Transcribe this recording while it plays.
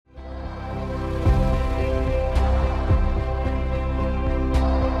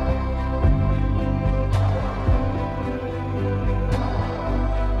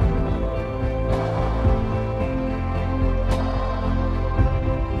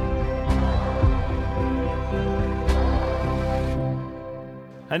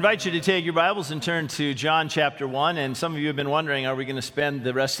I invite you to take your Bibles and turn to John chapter 1. And some of you have been wondering, are we going to spend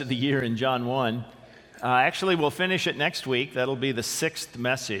the rest of the year in John 1? Actually, we'll finish it next week. That'll be the sixth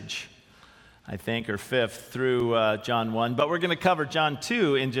message, I think, or fifth through John 1. But we're going to cover John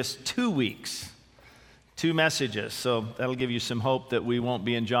 2 in just 2 weeks. 2 messages. So that'll give you some hope that we won't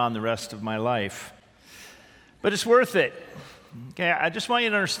be in John the rest of my life. But it's worth it. Okay, I just want you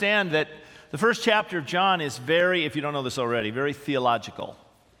to understand that the first chapter of John is very, if you don't know this already, very theological.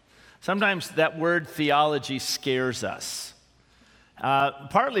 Sometimes that word theology scares us,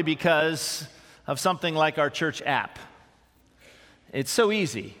 partly because of something like our church app. It's so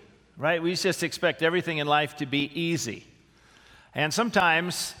easy, right? We just expect everything in life to be easy. And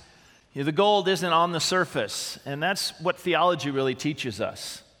sometimes the gold isn't on the surface, and that's what theology really teaches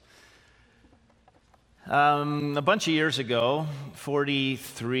us. A bunch of years ago,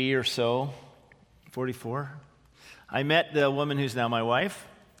 43 or so, 44, I met the woman who's now my wife.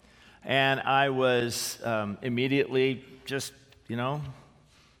 And I was immediately just,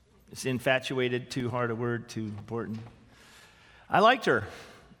 it's infatuated, too hard a word, too important. I liked her.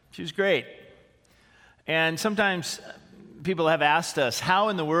 She was great. And sometimes people have asked us, how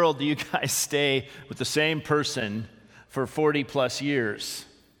in the world do you guys stay with the same person for 40 plus years?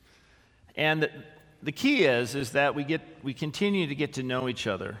 And the key is that we continue to get to know each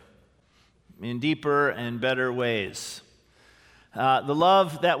other in deeper and better ways. The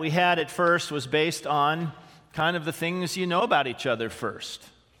love that we had at first was based on kind of the things you know about each other first.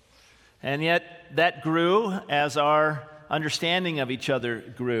 And yet that grew as our understanding of each other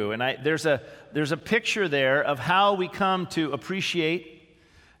grew. And there's a picture there of how we come to appreciate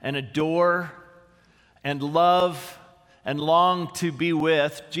and adore and love and long to be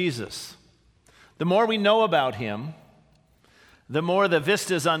with Jesus. The more we know about him, the more the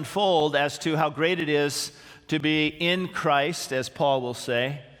vistas unfold as to how great it is to be in Christ, as Paul will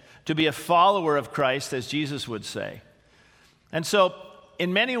say, to be a follower of Christ, as Jesus would say. And so,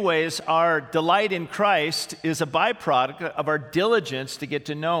 in many ways, our delight in Christ is a byproduct of our diligence to get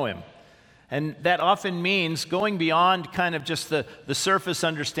to know him. And that often means going beyond kind of just the surface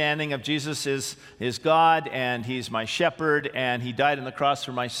understanding of Jesus is God, and he's my shepherd, and he died on the cross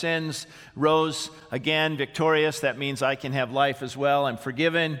for my sins, rose again victorious. That means I can have life as well. I'm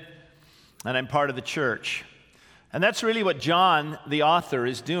forgiven, and I'm part of the church. And that's really what John, the author,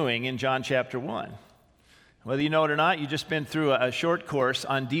 is doing in John chapter 1. Whether you know it or not, you've just been through a short course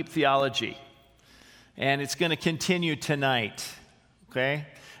on deep theology. And it's going to continue tonight, okay?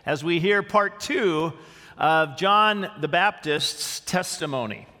 As we hear part 2 of John the Baptist's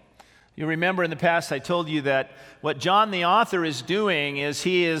testimony. You remember in the past I told you that what John the author is doing is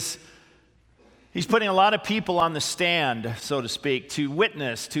he's putting a lot of people on the stand, so to speak, to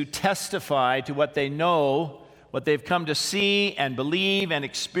witness, to testify to what they know, what they've come to see and believe and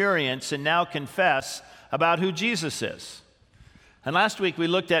experience and now confess about who Jesus is. And last week we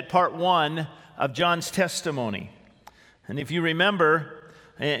looked at part 1 of John's testimony. And if you remember,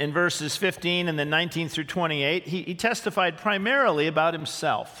 in verses 15 and then 19 through 28, he testified primarily about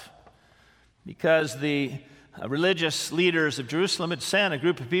himself because the religious leaders of Jerusalem had sent a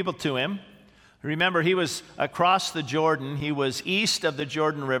group of people to him. Remember, he was across the Jordan. He was east of the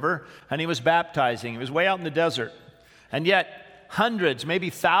Jordan River, and he was baptizing. He was way out in the desert. And yet, hundreds, maybe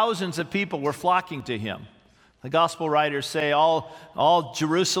thousands of people were flocking to him. The gospel writers say all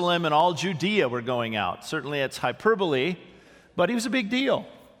Jerusalem and all Judea were going out. Certainly it's hyperbole, but he was a big deal.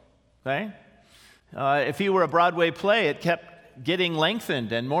 Okay? If he were a Broadway play, it kept getting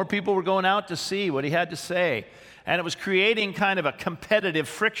lengthened, and more people were going out to see what he had to say. And it was creating kind of a competitive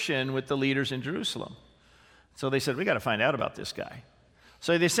friction with the leaders in Jerusalem. So they said, we got to find out about this guy.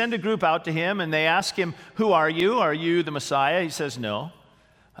 So they send a group out to him, and they ask him, who are you? Are you the Messiah? He says, no.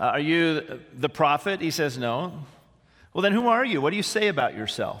 Are you the prophet? He says, no. Well, then who are you? What do you say about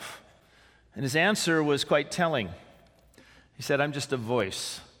yourself? And his answer was quite telling. He said, I'm just a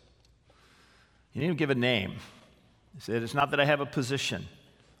voice. He didn't even give a name. He said, it's not that I have a position.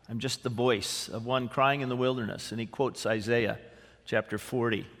 I'm just the voice of one crying in the wilderness. And he quotes Isaiah chapter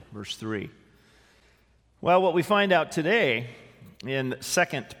 40, verse 3. Well, what we find out today in the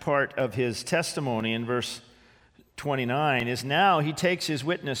second part of his testimony in verse 29 is now he takes his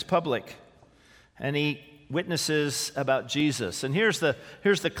witness public and he witnesses about Jesus. And here's the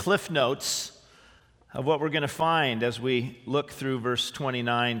cliff notes of what we're going to find as we look through verse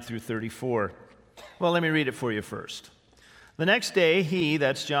 29 through 34. Well, let me read it for you first. The next day, he,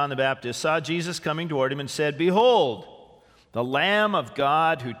 that's John the Baptist, saw Jesus coming toward him and said, behold, the Lamb of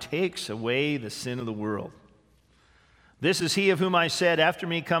God who takes away the sin of the world. This is he of whom I said, after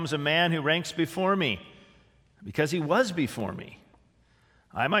me comes a man who ranks before me, because he was before me.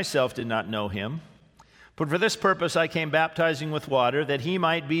 I myself did not know him, but for this purpose I came baptizing with water, that he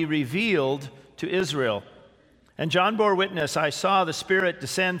might be revealed to Israel. And John bore witness, I saw the Spirit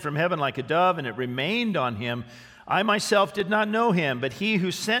descend from heaven like a dove, and it remained on him. I myself did not know him, but he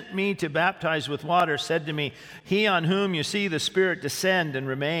who sent me to baptize with water said to me, he on whom you see the Spirit descend and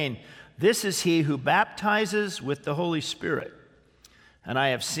remain, this is he who baptizes with the Holy Spirit. And I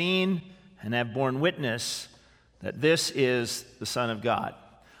have seen and have borne witness that this is the Son of God.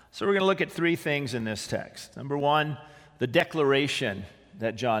 So we're going to look at three things in this text. Number one, the declaration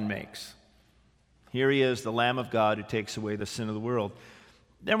that John makes. Here he is, the Lamb of God who takes away the sin of the world.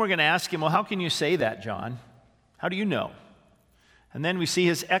 Then we're going to ask him, well, how can you say that, John? How do you know? And then we see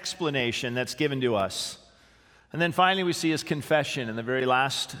his explanation that's given to us. And then finally we see his confession in the very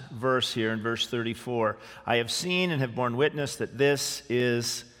last verse here in verse 34. I have seen and have borne witness that this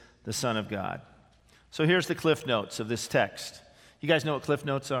is the Son of God. So here's the cliff notes of this text. You guys know what cliff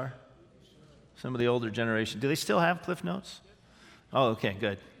notes are? Some of the older generation. Do they still have cliff notes? Oh, okay,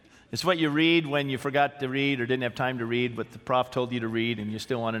 good. It's what you read when you forgot to read or didn't have time to read what the prof told you to read and you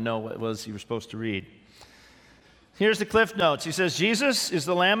still want to know what it was you were supposed to read. Here's the cliff notes. He says, Jesus is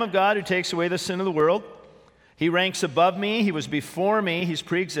the Lamb of God who takes away the sin of the world. He ranks above me. He was before me. He's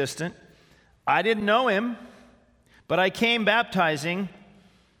pre-existent. I didn't know him, but I came baptizing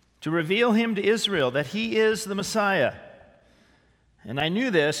to reveal him to Israel, that he is the Messiah. And I knew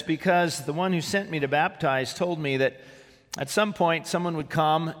this because the one who sent me to baptize told me that at some point someone would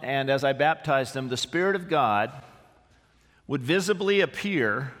come, and as I baptized them, the Spirit of God would visibly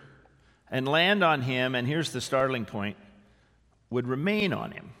appear and land on him, and here's the startling point, would remain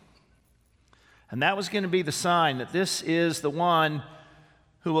on him. And that was going to be the sign that this is the one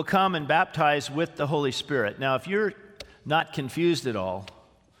who will come and baptize with the Holy Spirit. Now, if you're not confused at all,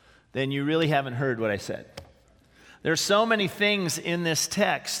 then you really haven't heard what I said. There's so many things in this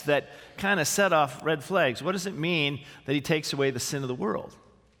text that kind of set off red flags. What does it mean that he takes away the sin of the world?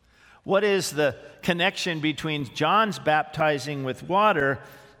 What is the connection between John's baptizing with water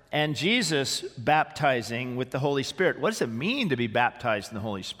and Jesus baptizing with the Holy Spirit? What does it mean to be baptized in the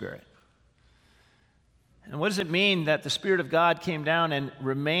Holy Spirit? And what does it mean that the Spirit of God came down and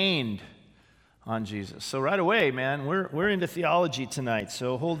remained on Jesus? So right away, man, we're into theology tonight,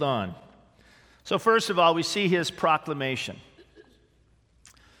 so hold on. So first of all, we see his proclamation.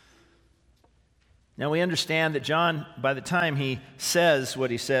 Now we understand that John, by the time he says what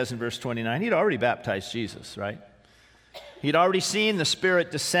he says in verse 29, he'd already baptized Jesus, right? He'd already seen the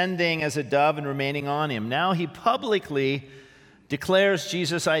Spirit descending as a dove and remaining on him. Now he publicly declares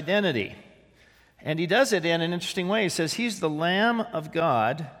Jesus' identity. And he does it in an interesting way. He says, he's the Lamb of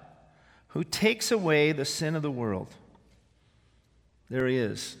God who takes away the sin of the world. There he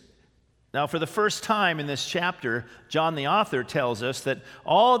is. Now, for the first time in this chapter, John the author tells us that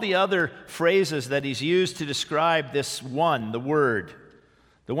all the other phrases that he's used to describe this one, the Word,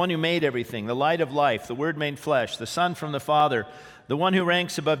 the one who made everything, the light of life, the Word made flesh, the Son from the Father, the one who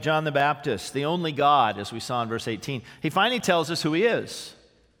ranks above John the Baptist, the only God, as we saw in verse 18, he finally tells us who he is.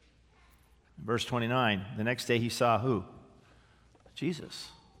 Verse 29, the next day he saw who? Jesus.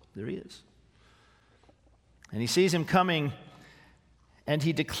 There he is. And he sees him coming, and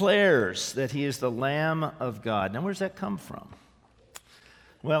he declares that he is the Lamb of God. Now, where does that come from?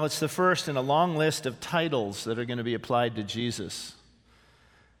 Well, it's the first in a long list of titles that are going to be applied to Jesus.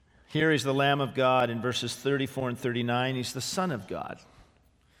 Here he's the Lamb of God. In verses 34 and 39, he's the Son of God.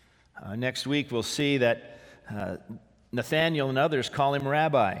 Next week, we'll see that Nathanael and others call him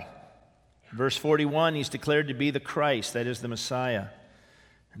Rabbi. Verse 41, he's declared to be the Christ, that is the Messiah.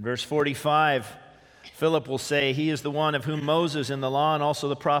 In verse 45, Philip will say, he is the one of whom Moses in the law and also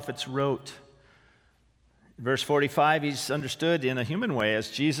the prophets wrote. In verse 45, he's understood in a human way as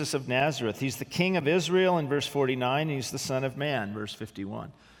Jesus of Nazareth. He's the King of Israel. In verse 49, he's the Son of Man. Verse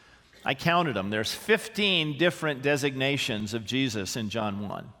 51. I counted them. There's 15 different designations of Jesus in John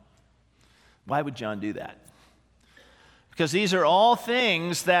 1. Why would John do that? Because these are all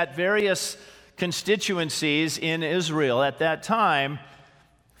things that various constituencies in Israel at that time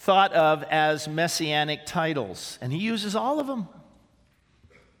thought of as messianic titles. And he uses all of them.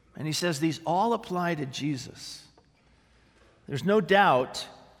 And he says these all apply to Jesus. There's no doubt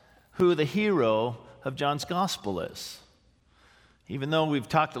who the hero of John's gospel is. Even though we've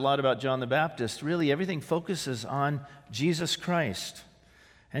talked a lot about John the Baptist, really everything focuses on Jesus Christ.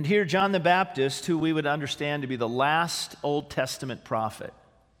 And here John the Baptist, who we would understand to be the last Old Testament prophet,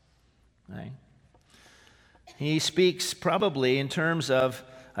 right? He speaks probably in terms of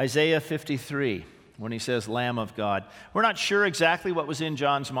Isaiah 53 when he says Lamb of God. We're not sure exactly what was in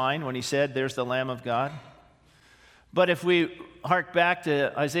John's mind when he said there's the Lamb of God. But if we hark back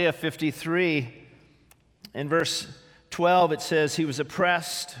to Isaiah 53, in verse 12 it says, he was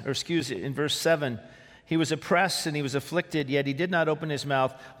oppressed, in verse 7, he was oppressed and he was afflicted, yet he did not open his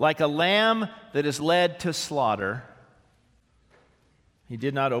mouth. Like a lamb that is led to slaughter, he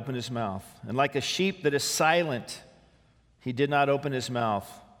did not open his mouth. And like a sheep that is silent, he did not open his mouth.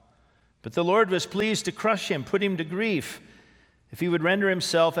 But the Lord was pleased to crush him, put him to grief, if he would render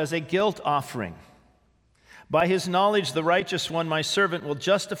himself as a guilt offering. By his knowledge, the righteous one, my servant, will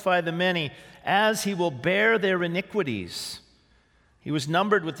justify the many, as he will bear their iniquities. He was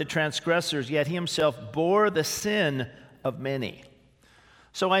numbered with the transgressors, yet he himself bore the sin of many.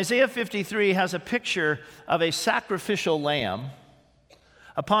 So Isaiah 53 has a picture of a sacrificial lamb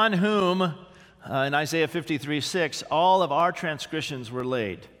upon whom, in Isaiah 53:6, all of our transgressions were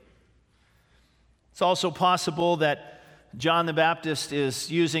laid. It's also possible that John the Baptist is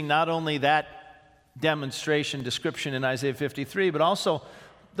using not only that demonstration description in Isaiah 53, but also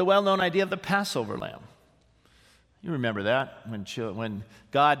the well-known idea of the Passover lamb. You remember that when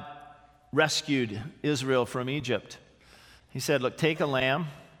God rescued Israel from Egypt. He said, look, take a lamb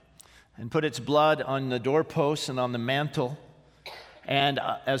and put its blood on the doorposts and on the mantle, and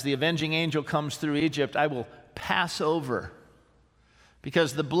as the avenging angel comes through Egypt, I will pass over.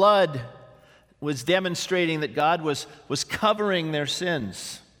 Because the blood was demonstrating that God was covering their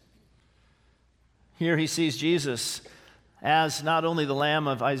sins. Here he sees Jesus as not only the lamb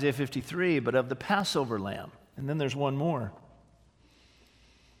of Isaiah 53, but of the Passover lamb. And then there's one more.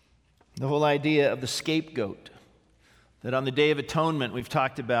 The whole idea of the scapegoat. That on the Day of Atonement, we've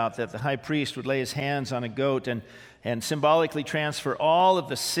talked about that the high priest would lay his hands on a goat and symbolically transfer all of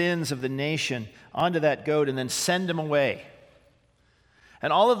the sins of the nation onto that goat and then send him away.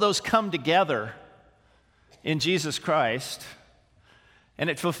 And all of those come together in Jesus Christ. And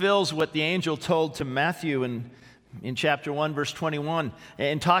it fulfills what the angel told to Matthew in chapter 1, verse 21.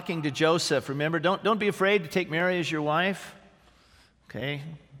 In talking to Joseph, remember, don't be afraid to take Mary as your wife. Okay?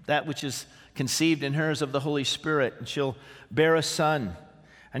 That which is conceived in her is of the Holy Spirit, and she'll bear a son,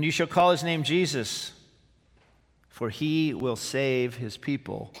 and you shall call his name Jesus, for he will save his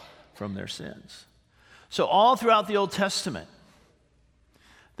people from their sins. So all throughout the Old Testament,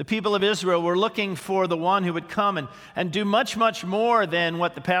 the people of Israel were looking for the one who would come and do much, much more than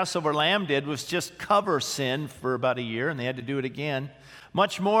what the Passover lamb did, was just cover sin for about a year, and they had to do it again.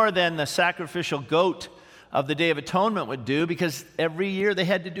 Much more than the sacrificial goat of the Day of Atonement would do, because every year they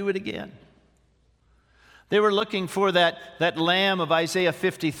had to do it again. They were looking for that lamb of Isaiah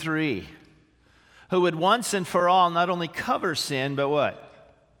 53, who would once and for all not only cover sin, but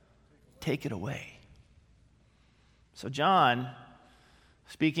what? Take it away. So John,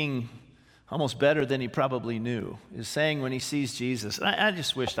 speaking almost better than he probably knew, is saying when he sees Jesus, and I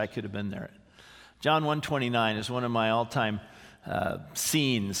just wished I could have been there. John 1:29 is one of my all-time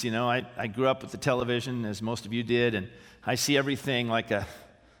scenes. You know, I grew up with the television, as most of you did, and I see everything like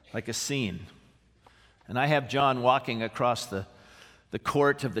a scene. And I have John walking across the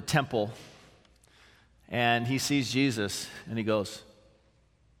court of the temple, and he sees Jesus, and he goes,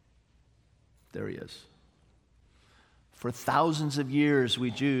 there he is. For thousands of years,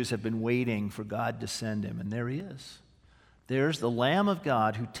 we Jews have been waiting for God to send him, and there he is. There's the Lamb of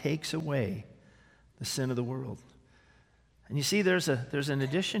God who takes away the sin of the world. And you see, there's an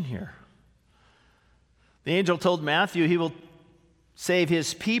addition here. The angel told Matthew he will save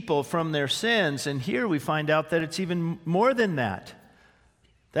his people from their sins, and here we find out that it's even more than that.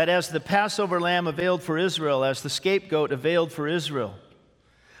 That as the Passover lamb availed for Israel, as the scapegoat availed for Israel,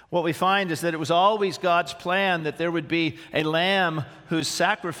 what we find is that it was always God's plan that there would be a lamb whose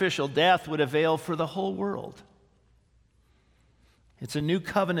sacrificial death would avail for the whole world. It's a new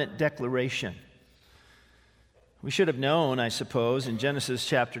covenant declaration. We should have known, I suppose, in Genesis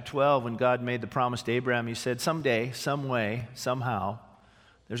chapter 12, when God made the promise to Abraham, he said, someday, some way, somehow,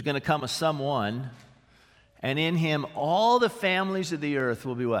 there's going to come a someone, and in him all the families of the earth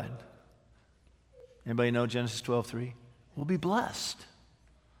will be what? Anybody know Genesis 12:3? Will be blessed.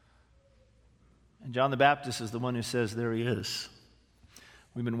 And John the Baptist is the one who says, there he is.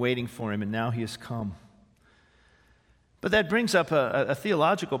 We've been waiting for him, and now he has come. But that brings up a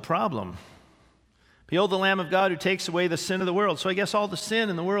theological problem. Behold the Lamb of God who takes away the sin of the world. So I guess all the sin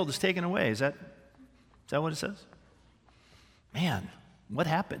in the world is taken away. Is that what it says? Man, what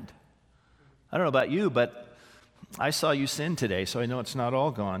happened? I don't know about you, but I saw you sin today, so I know it's not all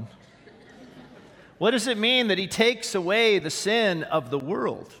gone. What does it mean that he takes away the sin of the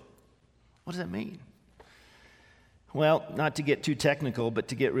world? What does that mean? Well, not to get too technical, but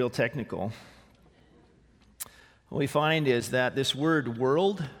to get real technical, what we find is that this word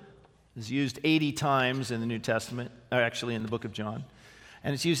world It's used 80 times in the New Testament, or actually in the book of John.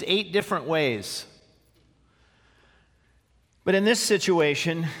 And it's used 8 different ways. But in this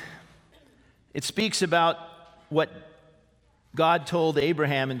situation, it speaks about what God told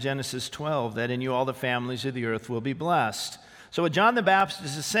Abraham in Genesis 12, that in you all the families of the earth will be blessed. So what John the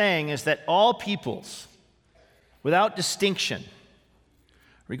Baptist is saying is that all peoples, without distinction,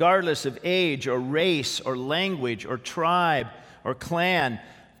 regardless of age or race or language or tribe or clan,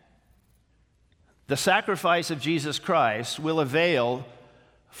 the sacrifice of Jesus Christ will avail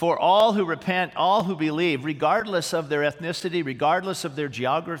for all who repent, all who believe, regardless of their ethnicity, regardless of their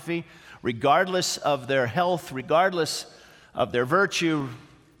geography, regardless of their health, regardless of their virtue,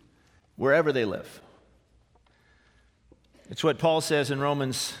 wherever they live. It's what Paul says in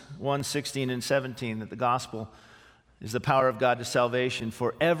Romans 1:16 and 17, that the gospel is the power of God to salvation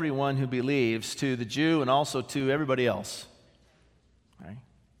for everyone who believes, to the Jew and also to everybody else. Right?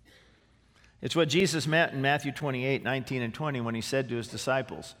 It's what Jesus meant in Matthew 28:19 and 20 when he said to his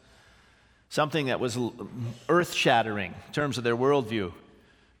disciples something that was earth-shattering in terms of their worldview.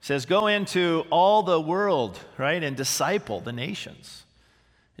 He says, go into all the world, right, and disciple the nations.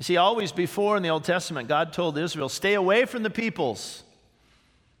 You see, always before in the Old Testament, God told Israel, stay away from the peoples.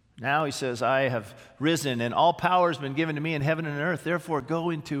 Now he says, I have risen, and all power has been given to me in heaven and earth. Therefore,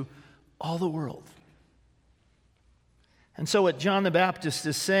 go into all the world. And so what John the Baptist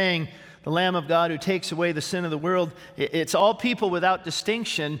is saying, the Lamb of God who takes away the sin of the world, it's all people without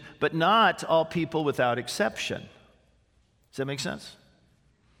distinction, but not all people without exception. Does that make sense?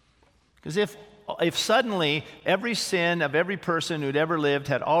 Because if suddenly every sin of every person who'd ever lived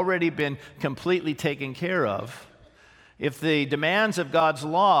had already been completely taken care of, if the demands of God's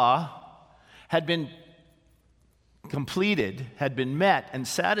law had been completed, had been met and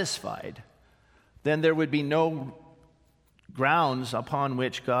satisfied, then there would be no grounds upon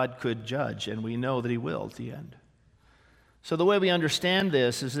which God could judge, and we know that he will at the end. So the way we understand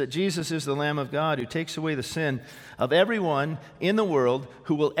this is that Jesus is the Lamb of God who takes away the sin of everyone in the world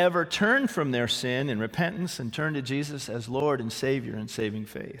who will ever turn from their sin in repentance and turn to Jesus as Lord and Savior in saving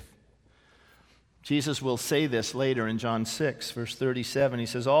faith. Jesus will say this later in John 6, verse 37. He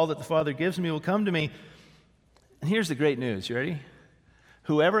says, all that the Father gives me will come to me. And here's the great news. You ready?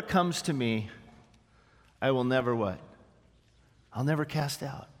 Whoever comes to me, I will never what? I'll never cast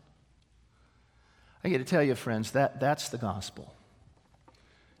out. I got to tell you, friends, that's the gospel.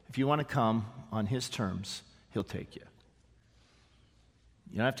 If you want to come on his terms, he'll take you.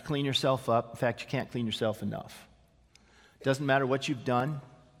 You don't have to clean yourself up. In fact, you can't clean yourself enough. It doesn't matter what you've done,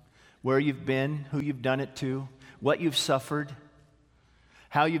 where you've been, who you've done it to, what you've suffered,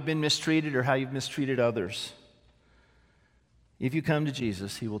 how you've been mistreated or how you've mistreated others. If you come to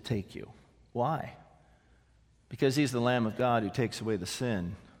Jesus, he will take you. Why? Because he's the Lamb of God who takes away the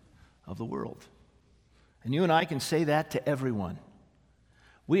sin of the world. And you and I can say that to everyone.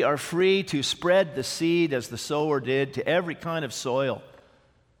 We are free to spread the seed as the sower did to every kind of soil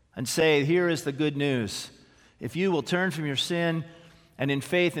and say, here is the good news. If you will turn from your sin and in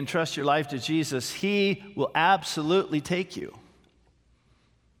faith entrust your life to Jesus, he will absolutely take you.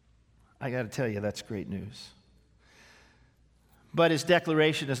 I got to tell you, that's great news. But his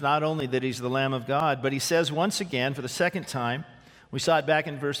declaration is not only that he's the Lamb of God, but he says once again, for the second time, we saw it back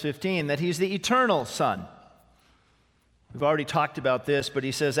in verse 15, that he's the eternal Son. We've already talked about this, but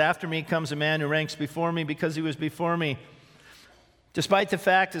he says, after me comes a man who ranks before me because he was before me. Despite the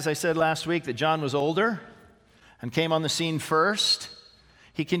fact, as I said last week, that John was older and came on the scene first,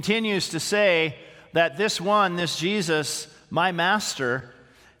 he continues to say that this one, this Jesus, my master,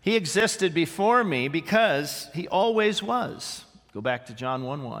 he existed before me because he always was. Go back to John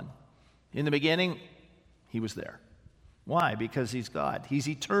 1:1. In the beginning, he was there. Why? Because he's God. He's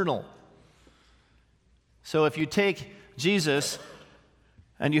eternal. So if you take Jesus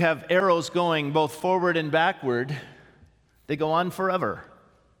and you have arrows going both forward and backward, they go on forever.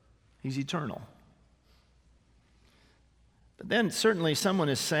 He's eternal. But then certainly someone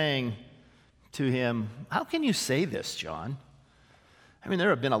is saying to him, how can you say this, John? I mean,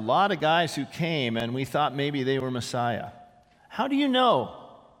 there have been a lot of guys who came and we thought maybe they were Messiah. How do you know?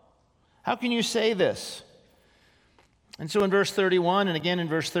 How can you say this? And so in verse 31 and again in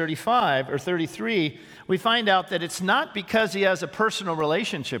verse 35 or 33, we find out that it's not because he has a personal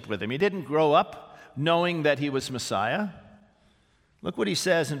relationship with him. He didn't grow up knowing that he was Messiah. Look what he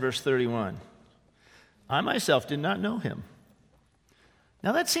says in verse 31. I myself did not know him.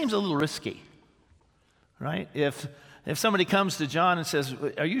 Now that seems a little risky, right? If somebody comes to John and says,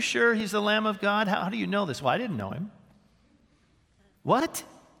 are you sure he's the Lamb of God? How do you know this? Well, I didn't know him. What?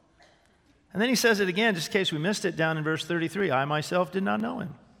 And then he says it again, just in case we missed it, down in verse 33. I myself did not know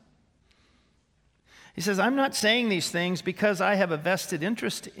him. He says, I'm not saying these things because I have a vested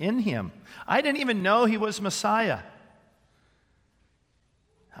interest in him. I didn't even know he was Messiah.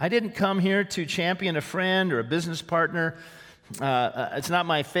 I didn't come here to champion a friend or a business partner. It's not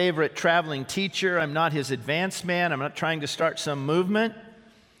my favorite traveling teacher. I'm not his advance man. I'm not trying to start some movement.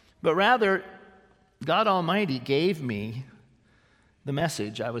 But rather, God Almighty gave me the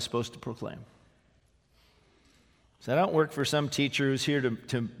message I was supposed to proclaim. So I don't work for some teacher who's here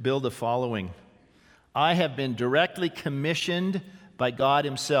to build a following. I have been directly commissioned by God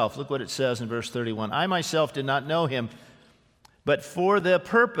himself. Look what it says in verse 31. I myself did not know him, but for the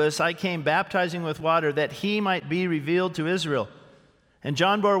purpose I came baptizing with water that he might be revealed to Israel. And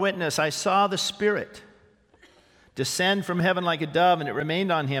John bore witness, I saw the Spirit descend from heaven like a dove, and it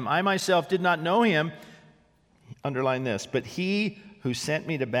remained on him. I myself did not know him, underline this, but he who sent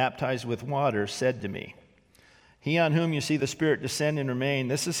me to baptize with water said to me, he on whom you see the Spirit descend and remain,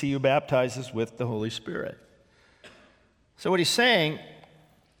 this is he who baptizes with the Holy Spirit. So what he's saying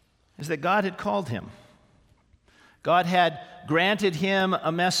is that God had called him. God had granted him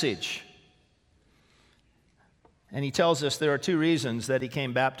a message. And he tells us there are two reasons that he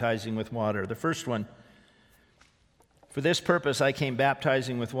came baptizing with water. The first one, for this purpose I came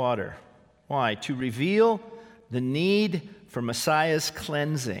baptizing with water. Why? To reveal the need for Messiah's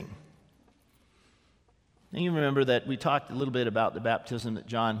cleansing. And you remember that we talked a little bit about the baptism that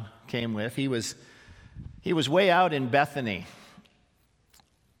John came with. He was way out in Bethany,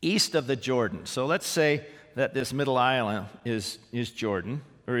 east of the Jordan. So let's say that this middle island is Jordan,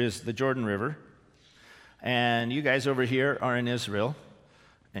 or is the Jordan River. And you guys over here are in Israel,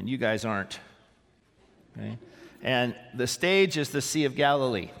 and you guys aren't. Okay? And the stage is the Sea of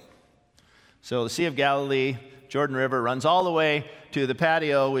Galilee. So the Sea of Galilee, Jordan River, runs all the way to the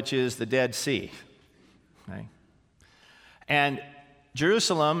patio, which is the Dead Sea. Okay? And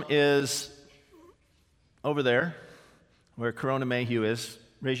Jerusalem is over there, where Corona Mayhew is.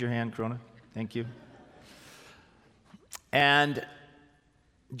 Raise your hand, Corona. Thank you. And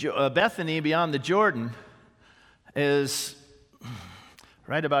Bethany, beyond the Jordan, is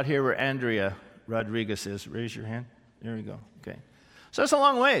right about here where Andrea Rodriguez is. Raise your hand. There we go. Okay. So it's a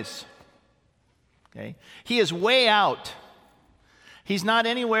long ways. Okay. He is way out. He's not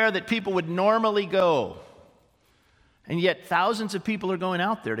anywhere that people would normally go. And yet thousands of people are going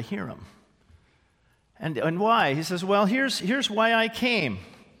out there to hear him. And why? He says, well, here's why I came.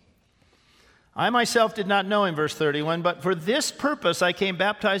 I myself did not know him, verse 31, but for this purpose I came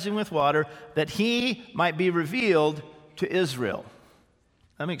baptizing with water, that he might be revealed to Israel.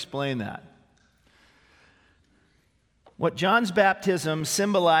 Let me explain that. What John's baptism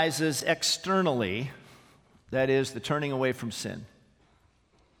symbolizes externally, that is, the turning away from sin,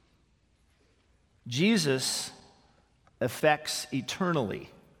 Jesus affects eternally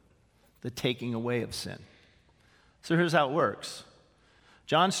the taking away of sin. So here's how it works.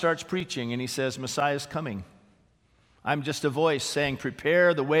 John starts preaching and he says, Messiah's coming. I'm just a voice saying,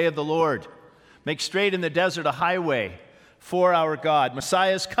 prepare the way of the Lord. Make straight in the desert a highway for our God.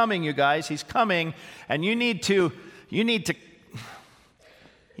 Messiah's coming, you guys. He's coming, and you need to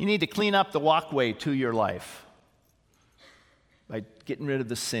clean up the walkway to your life by getting rid of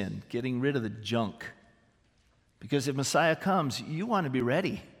the sin, getting rid of the junk. Because if Messiah comes, you want to be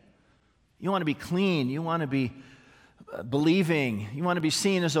ready. You want to be clean. You want to be believing. You want to be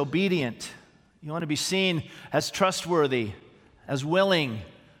seen as obedient. You want to be seen as trustworthy, as willing,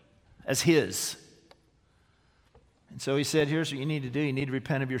 as his. And so he said, here's what you need to do. You need to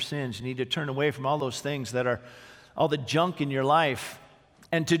repent of your sins. You need to turn away from all those things that are all the junk in your life.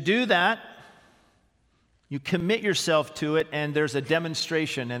 And to do that, you commit yourself to it, and there's a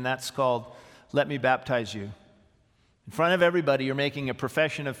demonstration, and that's called, let me baptize you. In front of everybody, you're making a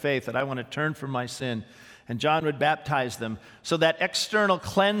profession of faith that I want to turn from my sin. And John would baptize them. So that external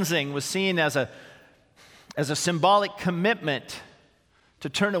cleansing was seen as a symbolic commitment to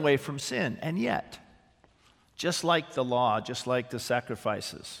turn away from sin. And yet, just like the law, just like the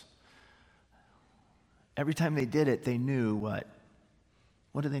sacrifices, every time they did it, they knew what?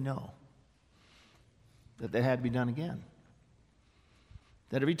 What did they know? That they had to be done again.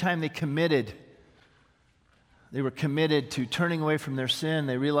 That every time they were committed to turning away from their sin,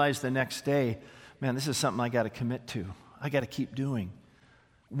 they realized the next day, man, this is something I got to commit to. I got to keep doing.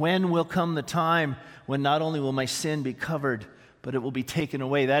 When will come the time when not only will my sin be covered, but it will be taken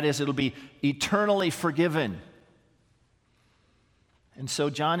away? That is, it'll be eternally forgiven. And so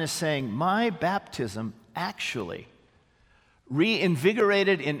John is saying, my baptism actually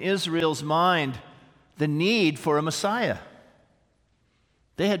reinvigorated in Israel's mind the need for a Messiah.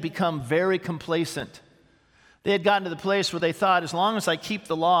 They had become very complacent. They had gotten to the place where they thought, as long as I keep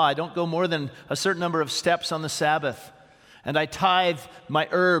the law, I don't go more than a certain number of steps on the Sabbath, and I tithe my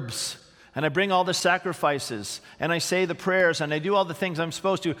herbs, and I bring all the sacrifices, and I say the prayers, and I do all the things I'm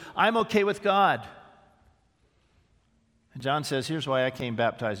supposed to, I'm okay with God. And John says, here's why I came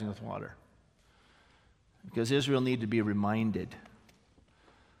baptizing with water. Because Israel needed to be reminded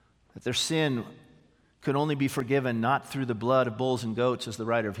that their sin could only be forgiven not through the blood of bulls and goats, as the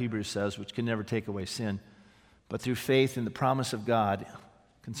writer of Hebrews says, which can never take away sin, but through faith in the promise of God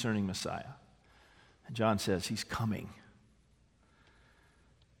concerning Messiah. And John says, he's coming.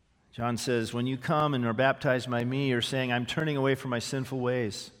 John says, when you come and are baptized by me, you're saying, I'm turning away from my sinful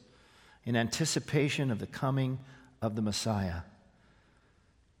ways in anticipation of the coming of the Messiah.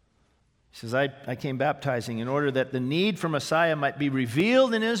 He says, I came baptizing in order that the need for Messiah might be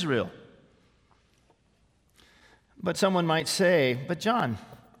revealed in Israel. But someone might say, but John,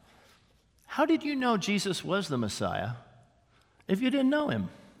 how did you know Jesus was the Messiah if you didn't know him?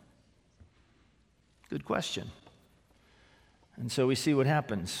 Good question. And so we see what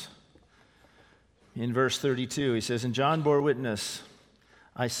happens. In verse 32, he says, and John bore witness,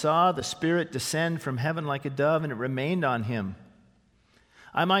 I saw the Spirit descend from heaven like a dove, and it remained on him.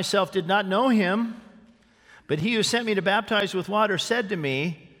 I myself did not know him, but he who sent me to baptize with water said to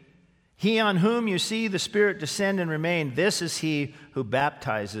me, he on whom you see the Spirit descend and remain, this is he who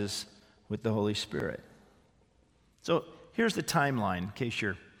baptizes with the Holy Spirit. So here's the timeline in case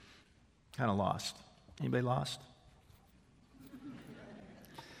you're kind of lost. Anybody lost?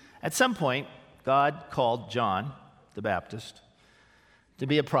 At some point, God called John the Baptist to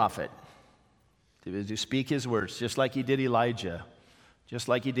be a prophet, to speak his words, just like he did Elijah, just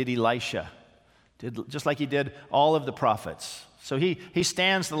like he did Elisha, just like he did all of the prophets. So he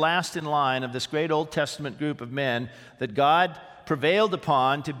stands the last in line of this great Old Testament group of men that God prevailed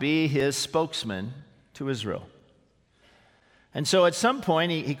upon to be his spokesman to Israel. And so at some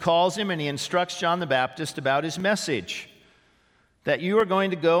point, he calls him and he instructs John the Baptist about his message, that you are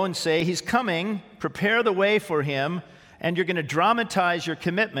going to go and say, he's coming, prepare the way for him, and you're going to dramatize your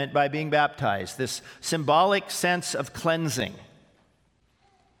commitment by being baptized, this symbolic sense of cleansing.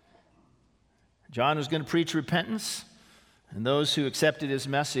 John was going to preach repentance, and those who accepted his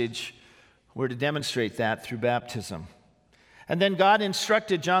message were to demonstrate that through baptism. And then God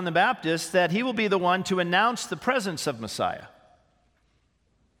instructed John the Baptist that he will be the one to announce the presence of Messiah.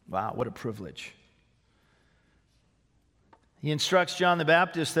 Wow, what a privilege. He instructs John the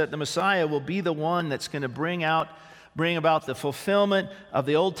Baptist that the Messiah will be the one that's going to bring about the fulfillment of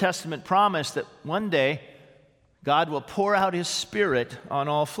the Old Testament promise that one day God will pour out his Spirit on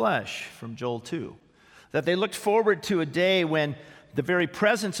all flesh, from Joel 2. That they looked forward to a day when the very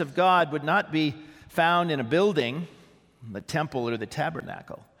presence of God would not be found in a building, the temple or the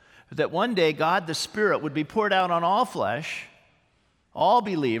tabernacle, but that one day God the Spirit would be poured out on all flesh, all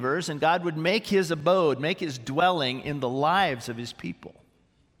believers, and God would make his abode, make his dwelling in the lives of his people.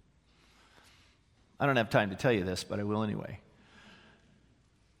 I don't have time to tell you this, but I will anyway.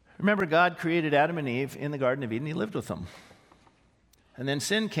 Remember, God created Adam and Eve in the Garden of Eden. He lived with them. And then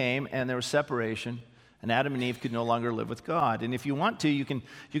sin came, and there was separation, and Adam and Eve could no longer live with God. And if you want to, you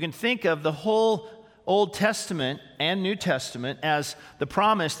can think of the whole Old Testament and New Testament as the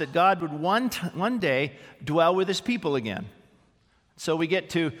promise that God would one day dwell with his people again. So we get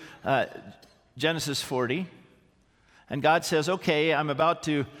to Genesis 40, and God says, okay, I'm about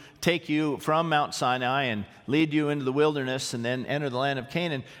to take you from Mount Sinai and lead you into the wilderness and then enter the land of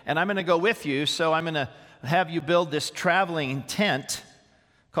Canaan, and I'm going to go with you, so I'm going to have you build this traveling tent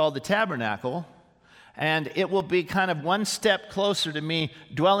called the tabernacle, and it will be kind of one step closer to me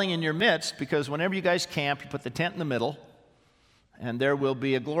dwelling in your midst, because whenever you guys camp, you put the tent in the middle, and there will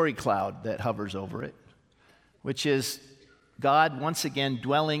be a glory cloud that hovers over it, which is God once again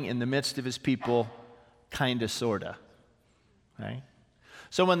dwelling in the midst of his people, kind of, sort of. Right?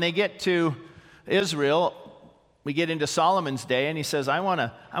 So when they get to Israel, we get into Solomon's day, and he says, I want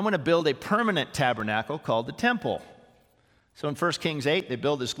to build a permanent tabernacle called the temple. So in 1 Kings 8, they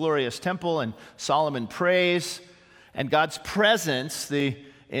build this glorious temple, and Solomon prays, and God's presence, the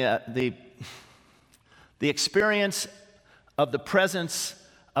experience of the presence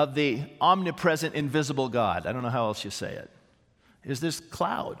of the omnipresent, invisible God, I don't know how else you say it, is this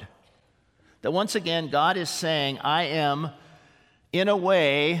cloud. That once again, God is saying, I am, in a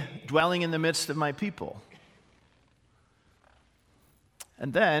way, dwelling in the midst of my people.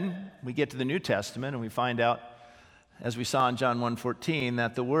 And then we get to the New Testament, and we find out, as we saw in John 1:14,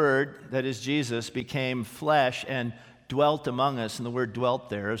 that the Word, that is Jesus, became flesh and dwelt among us, and the word dwelt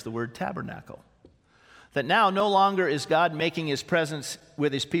there is the word tabernacle. That now no longer is God making his presence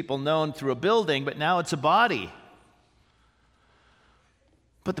with his people known through a building, but now it's a body.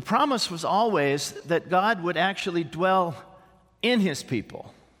 But the promise was always that God would actually dwell in his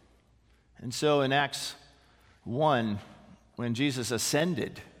people. And so in Acts 1, when Jesus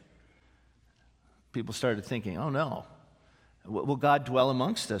ascended, people started thinking, oh no, will God dwell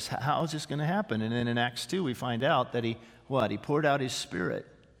amongst us? How is this going to happen? And then in Acts 2, we find out that he poured out his Spirit.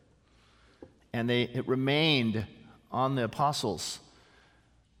 And it remained on the apostles.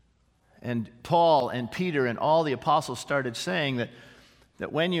 And Paul and Peter and all the apostles started saying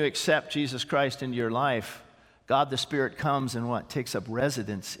that when you accept Jesus Christ into your life, God the Spirit comes and takes up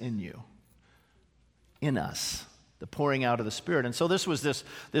residence in you, in us, the pouring out of the Spirit. And so this was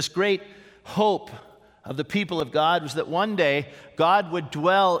this great hope of the people of God, was that one day God would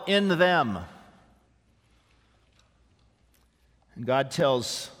dwell in them. And God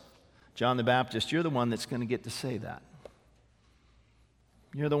tells John the Baptist, you're the one that's going to get to say that.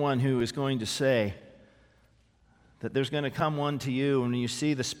 You're the one who is going to say that there's going to come one to you, and when you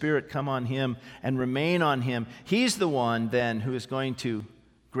see the Spirit come on him and remain on him, he's the one then who is going to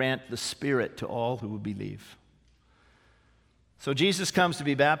grant the Spirit to all who will believe. So Jesus comes to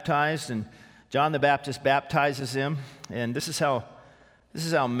be baptized, and John the Baptist baptizes him, and this is how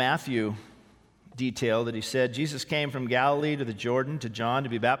Matthew detailed that. He said, Jesus came from Galilee to the Jordan to John to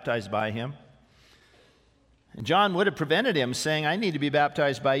be baptized by him. And John would have prevented him, saying, I need to be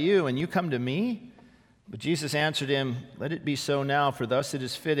baptized by you, and you come to me? But Jesus answered him, let it be so now, for thus it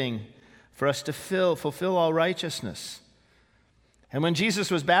is fitting for us to fulfill all righteousness. And when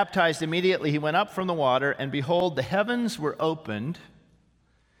Jesus was baptized, immediately he went up from the water, and behold, the heavens were opened,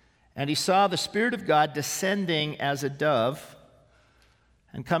 and he saw the Spirit of God descending as a dove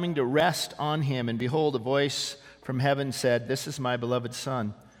and coming to rest on him. And behold, a voice from heaven said, this is my beloved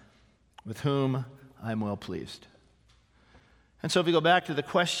Son, with whom I am well pleased. And so if we go back to the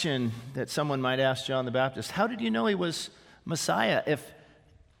question that someone might ask John the Baptist, how did you know he was Messiah if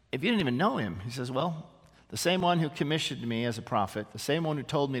you didn't even know him? He says, well, the same one who commissioned me as a prophet, the same one who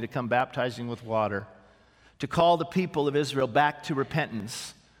told me to come baptizing with water, to call the people of Israel back to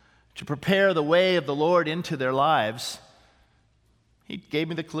repentance, to prepare the way of the Lord into their lives, he gave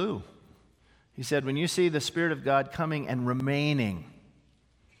me the clue. He said, when you see the Spirit of God coming and remaining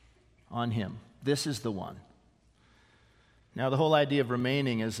on him, this is the one. Now, the whole idea of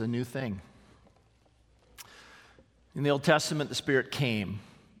remaining is a new thing. In the Old Testament, the Spirit came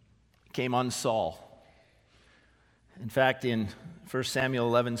on Saul. In fact, in 1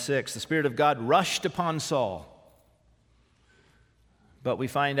 Samuel 11:6, the Spirit of God rushed upon Saul. But we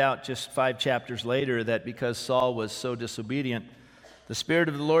find out just 5 chapters later that because Saul was so disobedient, the Spirit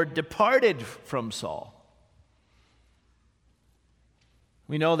of the Lord departed from Saul.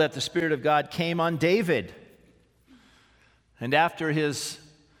 We know that the Spirit of God came on David. And after his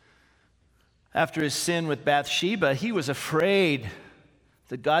sin with Bathsheba, he was afraid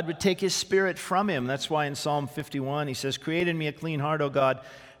that God would take his Spirit from him. That's why in Psalm 51 he says, create in me a clean heart, O God,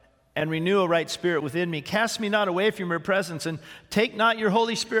 and renew a right spirit within me. Cast me not away from your presence, and take not your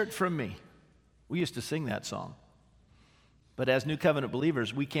Holy Spirit from me. We used to sing that song. But as New Covenant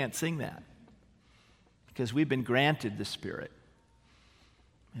believers, we can't sing that because we've been granted the Spirit.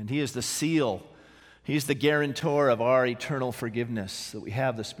 And he is the seal. He's the guarantor of our eternal forgiveness, that we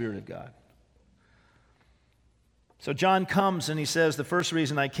have the Spirit of God. So John comes and he says, the first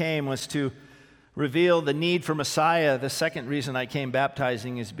reason I came was to reveal the need for Messiah. The second reason I came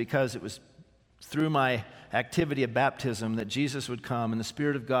baptizing is because it was through my activity of baptism that Jesus would come and the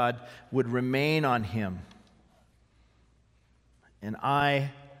Spirit of God would remain on him. And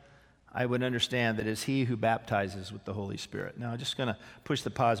I would understand that it's he who baptizes with the Holy Spirit. Now, I'm just going to push the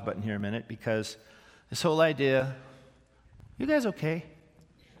pause button here a minute because this whole idea, you guys okay?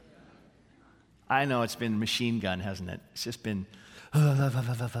 I know it's been machine gun, hasn't it? It's just been, I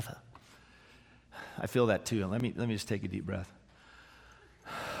feel that too. Let me just take a deep breath.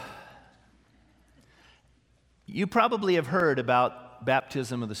 You probably have heard about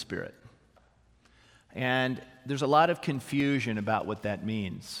baptism of the Spirit. And there's a lot of confusion about what that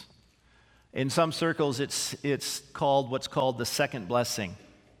means. In some circles, it's called what's called the second blessing,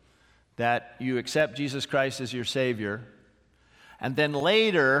 that you accept Jesus Christ as your Savior, and then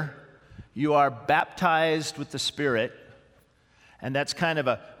later you are baptized with the Spirit, and that's kind of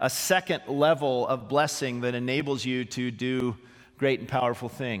a second level of blessing that enables you to do great and powerful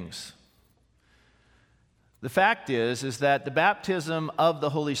things. The fact is that the baptism of the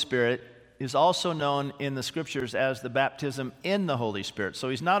Holy Spirit is also known in the Scriptures as the baptism in the Holy Spirit. So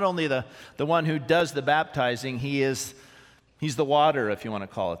he's not only the one who does the baptizing, he's the water, if you want to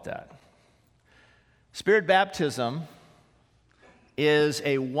call it that. Spirit baptism is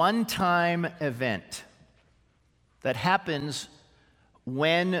a one-time event that happens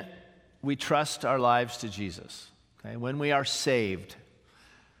when we trust our lives to Jesus, okay? When we are saved.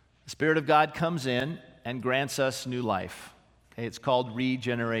 The Spirit of God comes in and grants us new life. Okay? It's called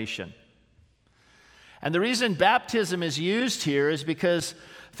regeneration. And the reason baptism is used here is because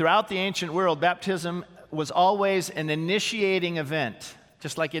throughout the ancient world, baptism was always an initiating event,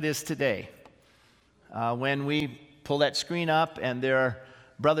 just like it is today. When we pull that screen up and there are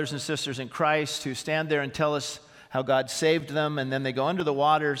brothers and sisters in Christ who stand there and tell us how God saved them, and then they go under the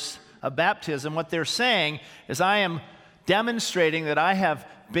waters of baptism, what they're saying is, I am demonstrating that I have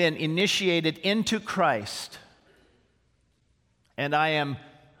been initiated into Christ, and I am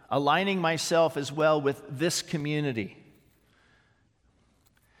aligning myself as well with this community.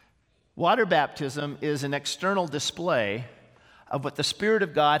 Water baptism is an external display of what the Spirit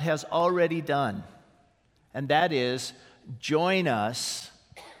of God has already done, and that is join us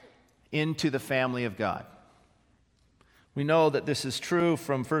into the family of God. We know that this is true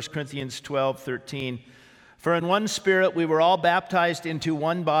from 1 Corinthians 12:13. For in one Spirit we were all baptized into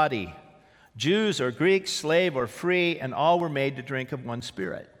one body, Jews or Greeks, slave or free, and all were made to drink of one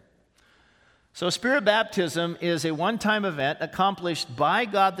Spirit. So Spirit baptism is a one-time event accomplished by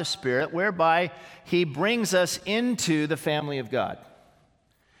God the Spirit, whereby He brings us into the family of God.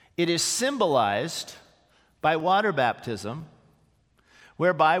 It is symbolized by water baptism,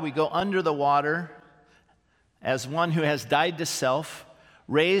 whereby we go under the water as one who has died to self,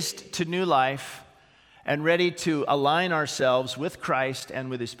 raised to new life, and ready to align ourselves with Christ and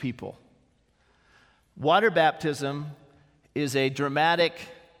with His people. Water baptism is a dramatic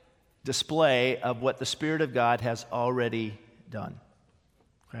display of what the Spirit of God has already done.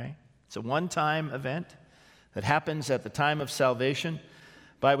 Okay? It's a one-time event that happens at the time of salvation,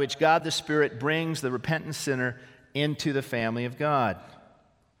 by which God the Spirit brings the repentant sinner into the family of God.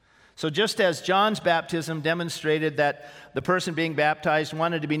 So just as John's baptism demonstrated that the person being baptized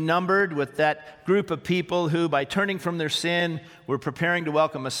wanted to be numbered with that group of people who, by turning from their sin, were preparing to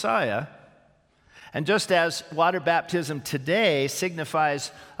welcome Messiah, and just as water baptism today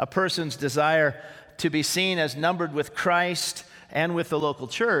signifies a person's desire to be seen as numbered with Christ and with the local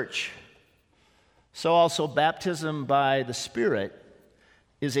church, so also baptism by the Spirit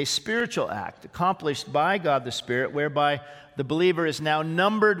is a spiritual act accomplished by God the Spirit, whereby the believer is now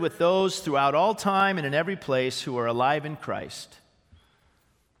numbered with those throughout all time and in every place who are alive in Christ,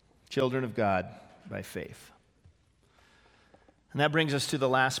 children of God by faith. And that brings us to the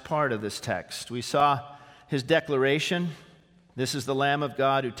last part of this text. We saw His declaration. This is the Lamb of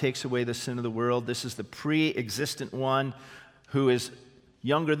God who takes away the sin of the world. This is the pre-existent one who is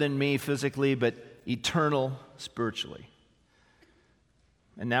younger than me physically, but eternal spiritually.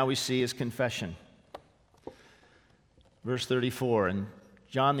 And now we see His confession. Verse 34, and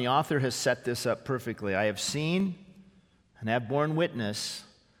John the author has set this up perfectly. I have seen and have borne witness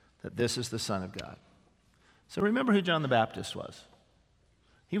that this is the Son of God. So remember who John the Baptist was.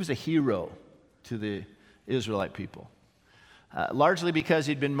 He was a hero to the Israelite people, largely because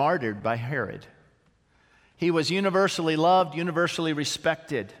he'd been martyred by Herod. He was universally loved, universally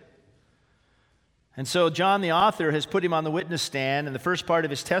respected. And so John the author has put him on the witness stand, and the first part of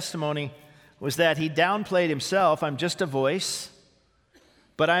his testimony was that he downplayed himself. I'm just a voice,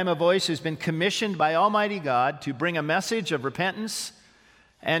 but I'm a voice who's been commissioned by Almighty God to bring a message of repentance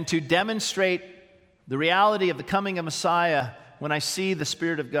and to demonstrate the reality of the coming of Messiah when I see the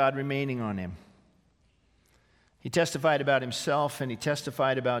Spirit of God remaining on him. He testified about himself and he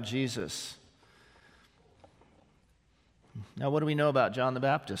testified about Jesus. Now, what do we know about John the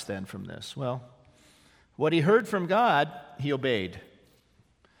Baptist then from this? Well, what he heard from God, he obeyed.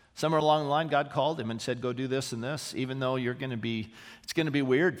 Somewhere along the line, God called him and said, go do this and this, even though it's going to be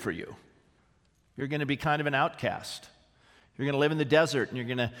weird for you. You're going to be kind of an outcast. You're going to live in the desert and you're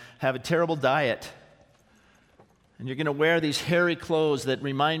going to have a terrible diet. And you're going to wear these hairy clothes that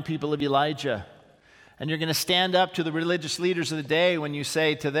remind people of Elijah. And you're going to stand up to the religious leaders of the day when you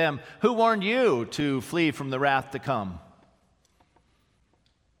say to them, who warned you to flee from the wrath to come?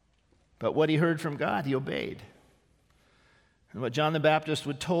 But what he heard from God, he obeyed. And what John the Baptist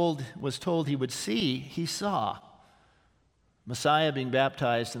was told he would see, he saw. Messiah being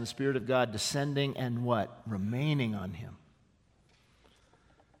baptized and the Spirit of God descending and what? Remaining on him.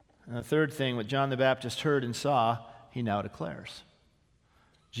 And the third thing, what John the Baptist heard and saw, he now declares.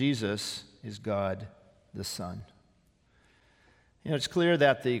 Jesus is God the Son. You know, it's clear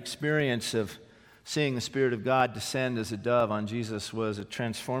that the experience of seeing the Spirit of God descend as a dove on Jesus was a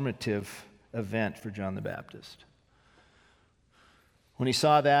transformative event for John the Baptist. When he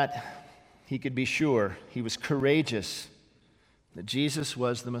saw that, he could be sure, he was courageous that Jesus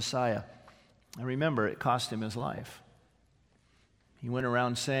was the Messiah. And remember, it cost him his life. He went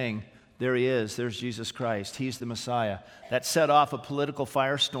around saying, there he is, there's Jesus Christ, he's the Messiah. That set off a political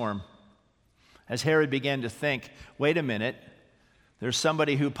firestorm as Herod began to think, wait a minute, there's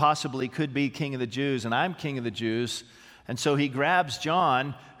somebody who possibly could be king of the Jews, and I'm king of the Jews. And so he grabs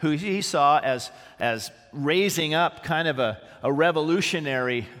John, who he saw as raising up kind of a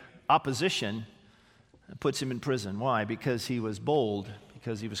revolutionary opposition, and puts him in prison. Why? Because he was bold,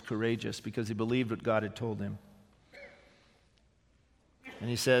 because he was courageous, because he believed what God had told him. And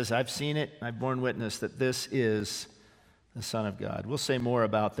he says, I've seen it, I've borne witness that this is the Son of God. We'll say more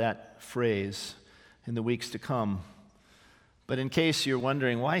about that phrase in the weeks to come. But in case you're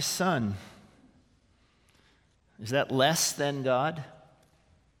wondering, why Son? Is that less than God?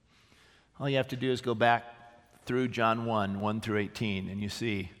 All you have to do is go back through John 1 through 18, and you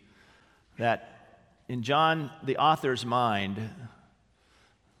see that in John, the author's mind,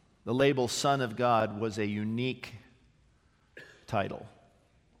 the label Son of God was a unique title.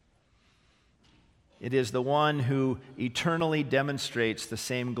 It is the one who eternally demonstrates the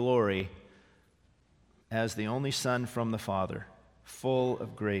same glory as the only Son from the Father, full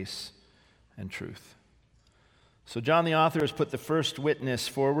of grace and truth. So John the author has put the first witness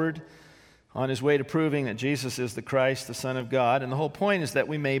forward on his way to proving that Jesus is the Christ, the Son of God, and the whole point is that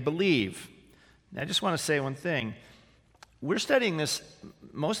we may believe. Now, I just want to say one thing. We're studying this,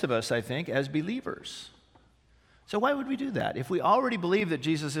 most of us, I think, as believers. So why would we do that? If we already believe that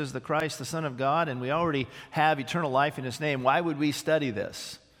Jesus is the Christ, the Son of God, and we already have eternal life in his name, why would we study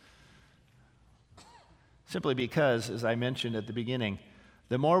this? Simply because, as I mentioned at the beginning,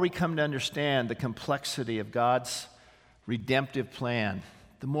 the more we come to understand the complexity of God's redemptive plan,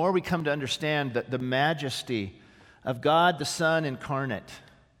 the more we come to understand the majesty of God the Son incarnate,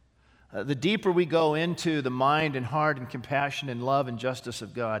 the deeper we go into the mind and heart and compassion and love and justice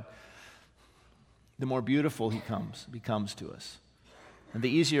of God, the more beautiful he becomes to us. And the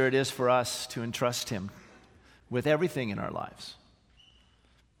easier it is for us to entrust him with everything in our lives,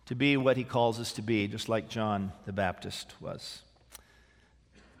 to be what he calls us to be, just like John the Baptist was.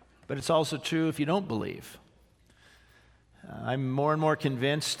 But it's also true if you don't believe. I'm more and more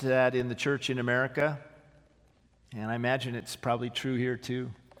convinced that in the church in America, and I imagine it's probably true here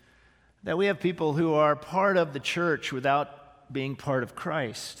too, that we have people who are part of the church without being part of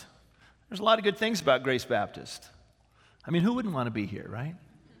Christ. There's a lot of good things about Grace Baptist. I mean, who wouldn't want to be here, right?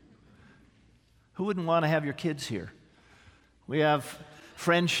 Who wouldn't want to have your kids here? We have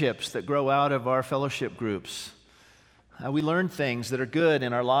friendships that grow out of our fellowship groups. We learn things that are good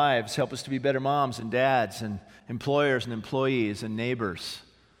in our lives, help us to be better moms and dads and employers and employees and neighbors.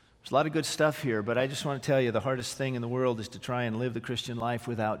 There's a lot of good stuff here, but I just want to tell you the hardest thing in the world is to try and live the Christian life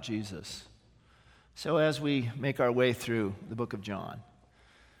without Jesus. So as we make our way through the book of John,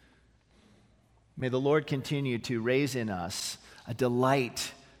 may the Lord continue to raise in us a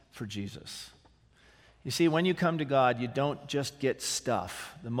delight for Jesus. You see, when you come to God, you don't just get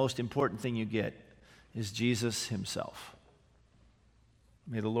stuff. The most important thing you get is Jesus himself.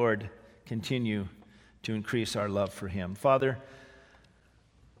 May the Lord continue to increase our love for him. Father,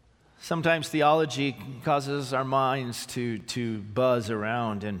 sometimes theology causes our minds to buzz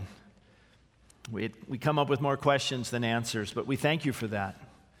around, and we come up with more questions than answers, but we thank you for that.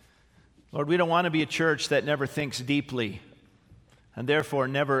 Lord, we don't want to be a church that never thinks deeply and therefore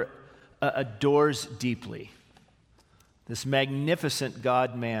never adores deeply this magnificent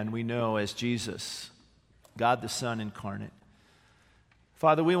God-man we know as Jesus, God the Son incarnate.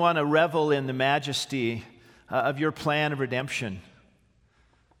 Father, we want to revel in the majesty of your plan of redemption,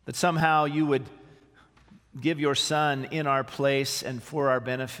 that somehow you would give your Son in our place and for our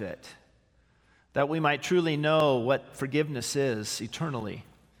benefit, that we might truly know what forgiveness is eternally.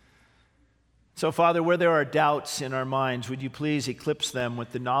 So, Father, where there are doubts in our minds, would you please eclipse them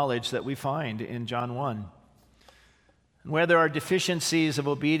with the knowledge that we find in John 1? And where there are deficiencies of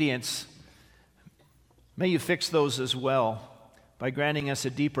obedience, may you fix those as well by granting us a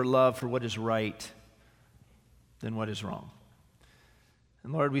deeper love for what is right than what is wrong.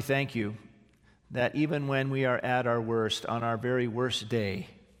 And Lord, we thank you that even when we are at our worst, on our very worst day,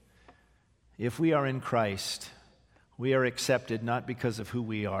 if we are in Christ, we are accepted not because of who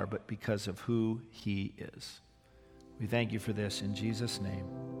we are, but because of who he is. We thank you for this in Jesus' name.